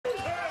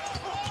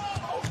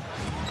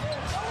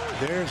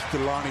There's the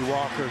Lonnie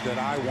Walker that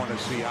I want to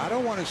see. I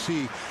don't want to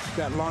see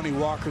that Lonnie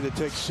Walker that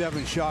takes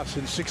 7 shots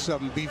and 6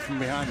 of them beat from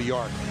behind the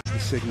arc. The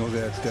signal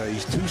that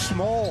he's too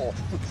small.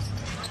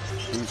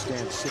 He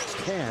stands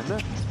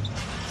 6'10".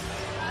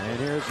 And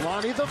here's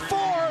Lonnie, the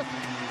fourth.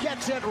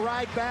 Gets it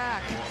right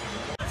back.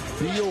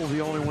 Beal,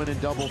 the only win in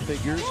double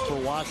figures for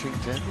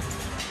Washington.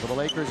 For the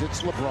Lakers,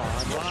 it's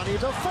LeBron. Lonnie,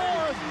 the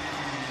fourth.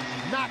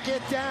 Knock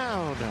it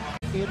down.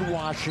 In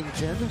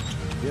Washington,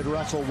 did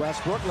Russell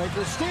Westbrook.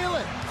 Lakers steal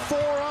it.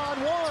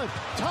 4-on-1.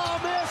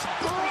 Thomas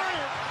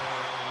Bryant.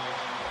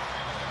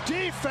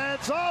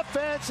 Defense,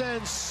 offense,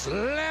 and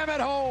slam it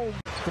home.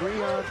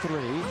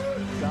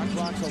 3-on-3. Shot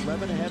clock's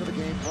 11 ahead of the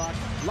game clock.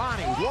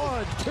 Lonnie,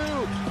 1, 2,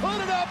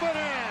 put it up and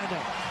in.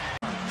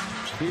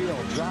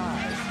 Beal,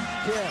 drive,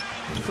 kick,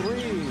 3.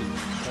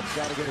 That's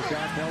got to get it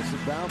down. Nelson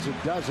bounds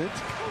and doesn't.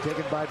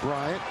 Taken by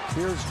Bryant.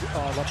 Here's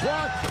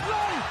LeBron.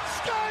 Lonnie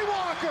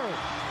Skywalker.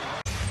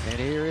 And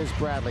here is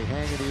Bradley,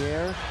 hanging in the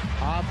air.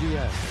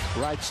 Obvious,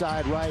 right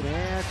side, right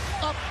hand.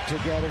 Up to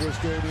get it is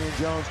Damian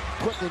Jones.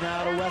 Quickly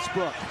now to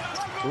Westbrook.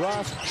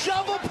 Russ,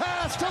 shovel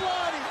pass to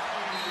Lonnie.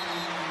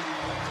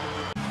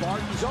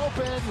 Barton's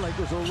open.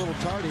 Lakers are a little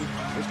tardy.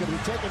 It's going to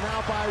be taken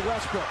now by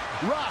Westbrook.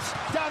 Russ,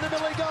 down the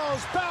middle he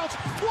goes. Bounce.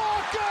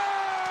 Walker!